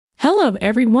Hello,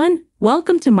 everyone.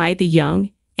 Welcome to The Young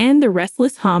and the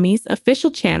Restless Homies official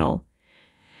channel.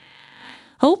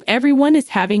 Hope everyone is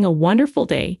having a wonderful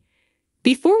day.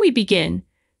 Before we begin,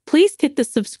 please hit the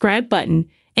subscribe button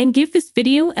and give this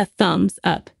video a thumbs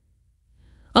up.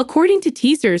 According to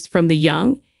teasers from The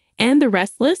Young and the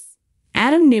Restless,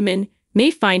 Adam Newman may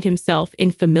find himself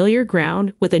in familiar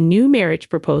ground with a new marriage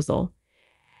proposal.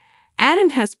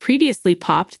 Adam has previously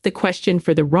popped the question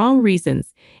for the wrong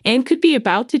reasons and could be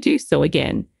about to do so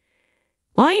again.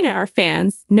 Our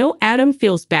fans know Adam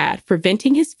feels bad for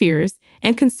venting his fears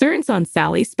and concerns on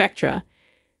Sally Spectra,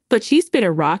 but she's been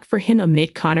a rock for him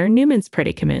amid Connor Newman's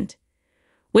predicament.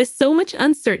 With so much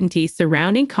uncertainty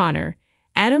surrounding Connor,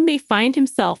 Adam may find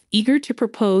himself eager to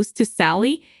propose to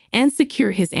Sally and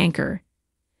secure his anchor.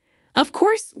 Of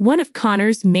course, one of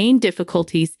Connor's main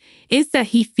difficulties is that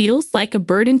he feels like a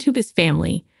burden to his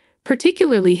family,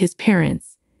 particularly his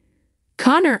parents.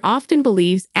 Connor often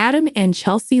believes Adam and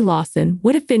Chelsea Lawson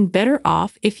would have been better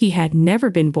off if he had never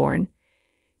been born.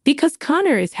 Because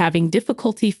Connor is having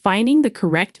difficulty finding the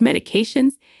correct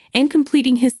medications and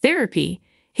completing his therapy,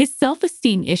 his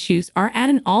self-esteem issues are at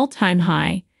an all-time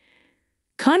high.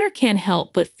 Connor can't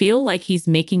help but feel like he's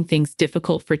making things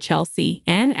difficult for Chelsea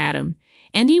and Adam,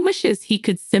 and he wishes he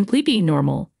could simply be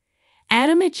normal.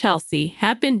 Adam and Chelsea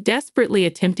have been desperately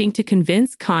attempting to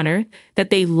convince Connor that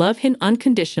they love him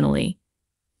unconditionally.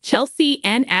 Chelsea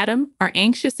and Adam are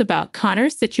anxious about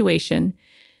Connor's situation,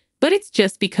 but it's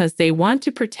just because they want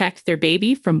to protect their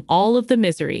baby from all of the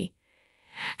misery.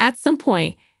 At some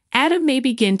point, Adam may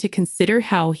begin to consider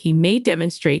how he may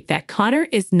demonstrate that Connor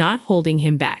is not holding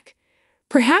him back.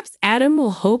 Perhaps Adam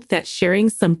will hope that sharing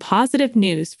some positive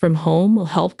news from home will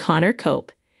help Connor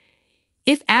cope.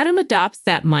 If Adam adopts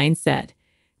that mindset,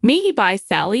 may he buy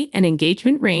Sally an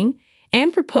engagement ring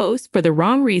and propose for the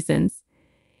wrong reasons.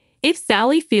 If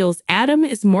Sally feels Adam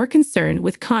is more concerned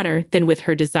with Connor than with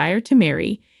her desire to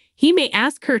marry, he may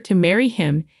ask her to marry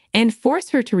him and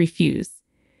force her to refuse.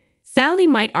 Sally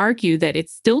might argue that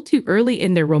it's still too early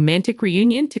in their romantic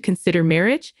reunion to consider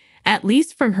marriage, at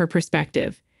least from her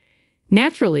perspective.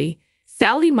 Naturally,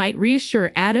 Sally might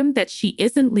reassure Adam that she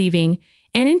isn't leaving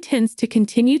and intends to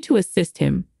continue to assist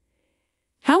him.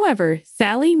 However,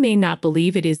 Sally may not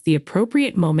believe it is the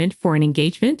appropriate moment for an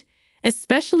engagement,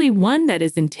 especially one that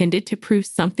is intended to prove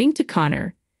something to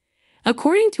Connor.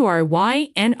 According to our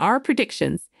Y&R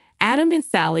predictions, Adam and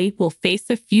Sally will face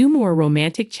a few more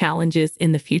romantic challenges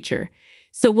in the future,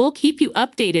 so we'll keep you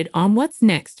updated on what's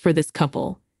next for this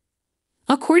couple.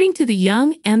 According to The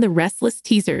Young and the Restless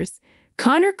teasers,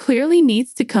 Connor clearly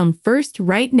needs to come first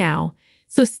right now,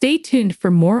 so stay tuned for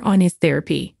more on his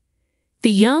therapy. The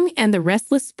Young and the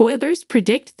Restless spoilers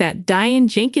predict that Diane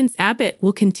Jenkins Abbott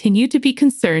will continue to be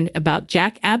concerned about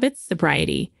Jack Abbott's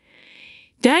sobriety.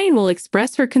 Diane will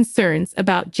express her concerns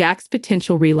about Jack's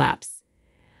potential relapse.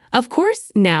 Of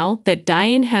course, now that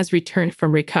Diane has returned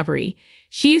from recovery,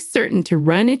 she is certain to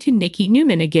run into Nikki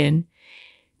Newman again.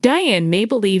 Diane may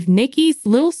believe Nikki's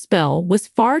little spell was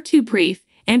far too brief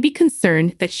and be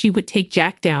concerned that she would take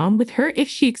Jack down with her if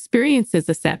she experiences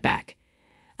a setback.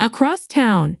 Across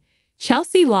town,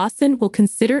 Chelsea Lawson will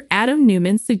consider Adam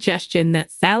Newman's suggestion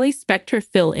that Sally Spectra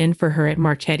fill in for her at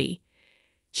Marchetti.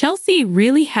 Chelsea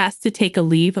really has to take a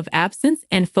leave of absence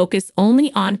and focus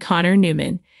only on Connor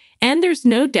Newman, and there's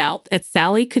no doubt that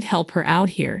Sally could help her out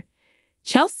here.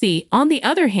 Chelsea, on the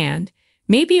other hand,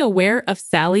 may be aware of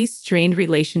Sally's strained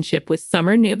relationship with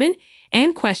Summer Newman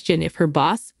and question if her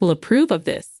boss will approve of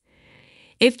this.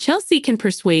 If Chelsea can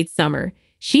persuade Summer,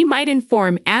 she might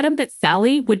inform Adam that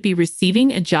Sally would be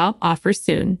receiving a job offer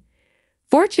soon.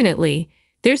 Fortunately,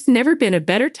 there's never been a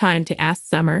better time to ask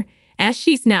Summer, as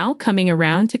she's now coming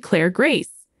around to Claire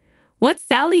Grace. What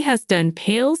Sally has done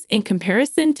pales in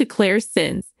comparison to Claire's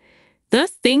sins.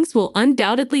 Thus, things will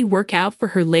undoubtedly work out for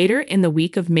her later in the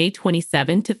week of May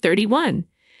 27 to 31.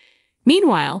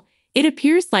 Meanwhile, it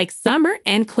appears like Summer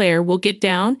and Claire will get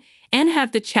down and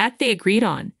have the chat they agreed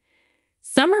on.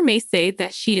 Summer may say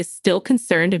that she is still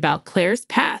concerned about Claire's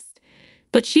past,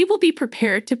 but she will be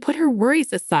prepared to put her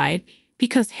worries aside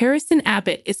because Harrison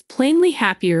Abbott is plainly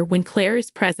happier when Claire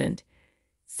is present.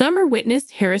 Summer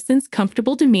witnessed Harrison's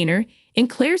comfortable demeanor in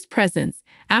Claire's presence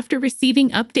after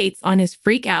receiving updates on his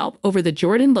freak out over the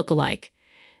Jordan lookalike.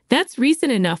 That's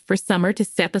reason enough for Summer to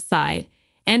step aside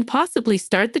and possibly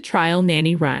start the trial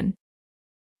nanny run.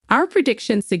 Our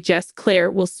prediction suggests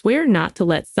Claire will swear not to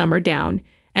let Summer down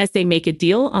as they make a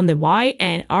deal on the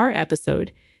Y&R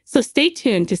episode, so stay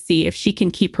tuned to see if she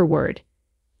can keep her word.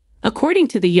 According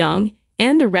to The Young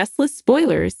and the Restless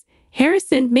spoilers,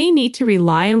 Harrison may need to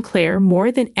rely on Claire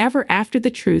more than ever after the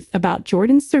truth about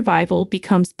Jordan's survival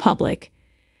becomes public.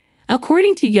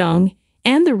 According to Young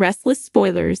and the Restless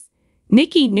spoilers,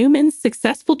 Nikki Newman's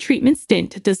successful treatment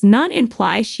stint does not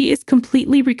imply she is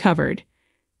completely recovered.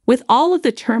 With all of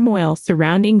the turmoil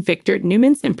surrounding Victor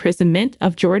Newman's imprisonment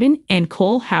of Jordan and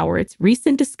Cole Howard's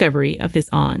recent discovery of his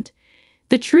aunt,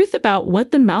 the truth about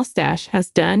what the Moustache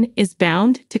has done is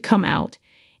bound to come out,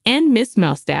 and Miss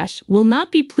Moustache will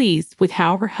not be pleased with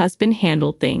how her husband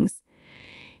handled things.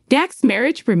 Jack's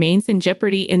marriage remains in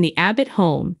jeopardy in the Abbott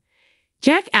home.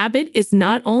 Jack Abbott is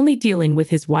not only dealing with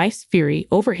his wife's fury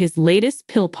over his latest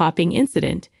pill-popping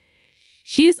incident,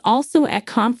 she is also at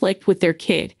conflict with their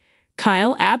kid,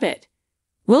 Kyle Abbott.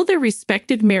 Will their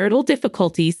respective marital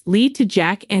difficulties lead to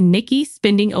Jack and Nikki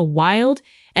spending a wild,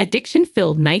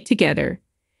 addiction-filled night together?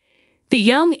 The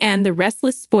Young and the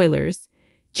Restless spoilers,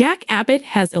 Jack Abbott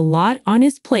has a lot on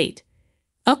his plate.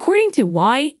 According to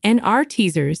Y&R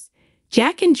teasers,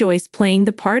 Jack enjoys playing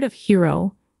the part of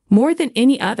hero more than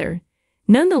any other.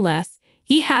 Nonetheless,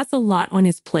 he has a lot on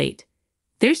his plate.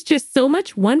 There's just so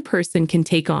much one person can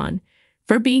take on,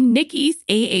 from being Nikki's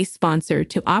AA sponsor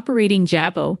to operating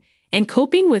Jabbo and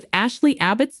coping with Ashley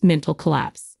Abbott's mental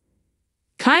collapse.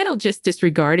 Kyle just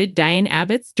disregarded Diane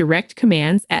Abbott's direct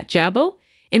commands at Jabbo,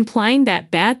 implying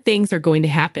that bad things are going to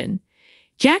happen.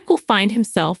 Jack will find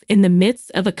himself in the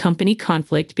midst of a company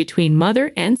conflict between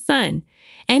mother and son,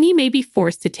 and he may be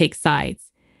forced to take sides.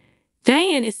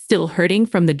 Diane is still hurting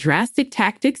from the drastic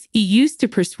tactics he used to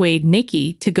persuade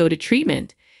Nikki to go to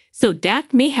treatment, so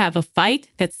Jack may have a fight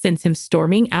that sends him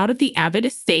storming out of the Abbott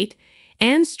estate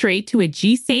and straight to a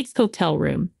G-State's hotel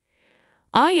room.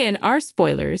 I&R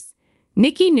spoilers,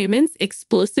 Nikki Newman's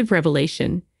explosive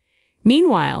revelation.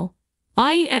 Meanwhile,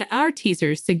 I&R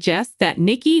teasers suggest that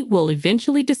Nikki will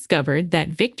eventually discover that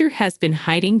Victor has been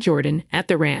hiding Jordan at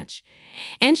the ranch,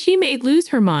 and she may lose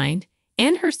her mind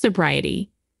and her sobriety.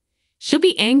 She'll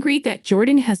be angry that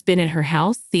Jordan has been at her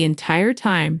house the entire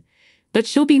time, but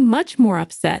she'll be much more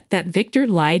upset that Victor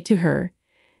lied to her.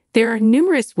 There are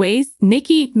numerous ways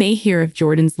Nikki may hear of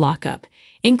Jordan's lockup,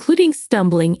 including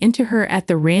stumbling into her at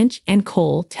the ranch and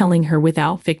Cole telling her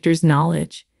without Victor's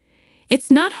knowledge. It's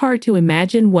not hard to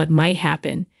imagine what might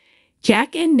happen.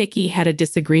 Jack and Nikki had a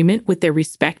disagreement with their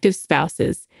respective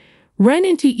spouses, run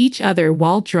into each other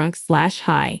while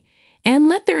drunk/high, and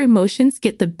let their emotions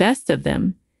get the best of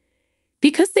them.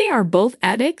 Because they are both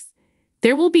addicts,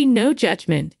 there will be no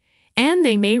judgment, and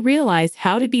they may realize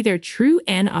how to be their true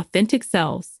and authentic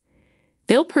selves.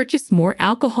 They'll purchase more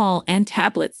alcohol and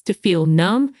tablets to feel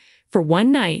numb for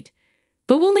one night,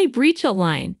 but will they breach a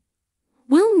line?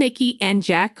 Will Nikki and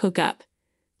Jack hook up?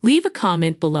 Leave a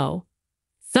comment below.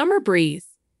 Summer breeze.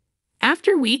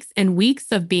 After weeks and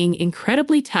weeks of being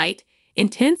incredibly tight,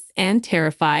 intense, and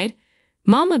terrified,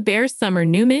 Mama Bear Summer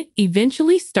Newman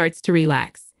eventually starts to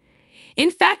relax. In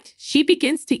fact, she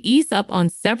begins to ease up on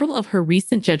several of her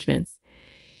recent judgments.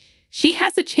 She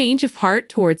has a change of heart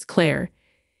towards Claire.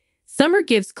 Summer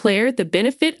gives Claire the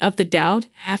benefit of the doubt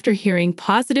after hearing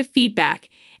positive feedback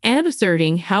and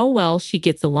observing how well she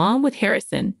gets along with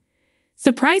Harrison.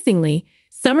 Surprisingly,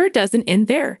 Summer doesn't end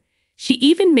there. She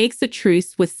even makes a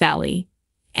truce with Sally.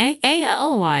 A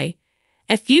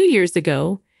few years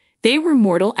ago, they were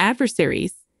mortal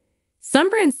adversaries.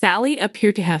 Summer and Sally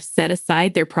appear to have set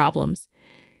aside their problems.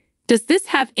 Does this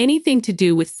have anything to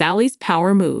do with Sally's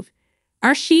power move?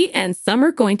 Are she and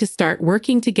Summer going to start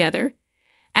working together?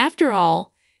 After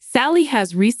all, Sally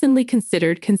has recently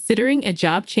considering a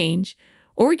job change,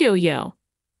 or yo-yo.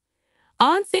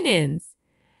 Odds and ends.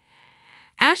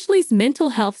 Ashley's mental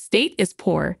health state is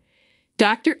poor.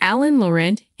 Dr. Alan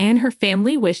Laurent and her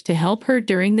family wish to help her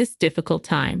during this difficult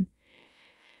time.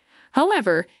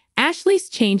 However, Ashley's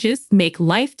changes make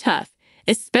life tough,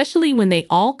 especially when they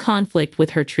all conflict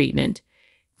with her treatment.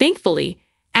 Thankfully,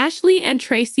 Ashley and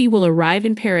Tracy will arrive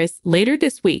in Paris later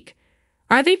this week.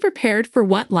 Are they prepared for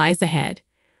what lies ahead?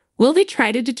 Will they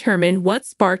try to determine what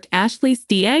sparked Ashley's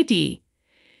DID?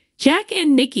 Jack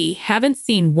and Nikki haven't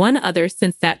seen one another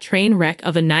since that train wreck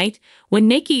of a night when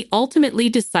Nikki ultimately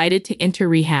decided to enter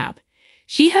rehab.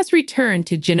 She has returned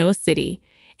to Genoa City,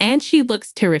 and she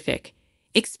looks terrific.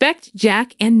 Expect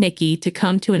Jack and Nikki to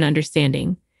come to an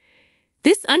understanding.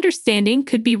 This understanding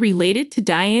could be related to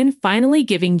Diane finally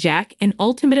giving Jack an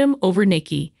ultimatum over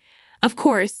Nikki. Of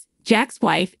course, Jack's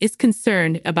wife is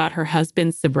concerned about her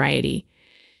husband's sobriety.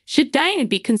 Should Diane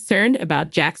be concerned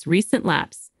about Jack's recent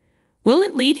lapse? Will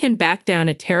it lead him back down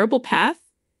a terrible path?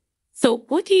 So,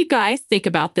 what do you guys think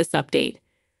about this update?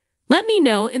 Let me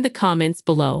know in the comments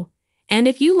below. And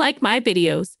if you like my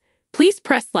videos, please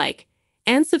press like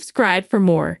and subscribe for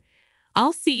more.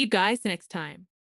 I'll see you guys next time.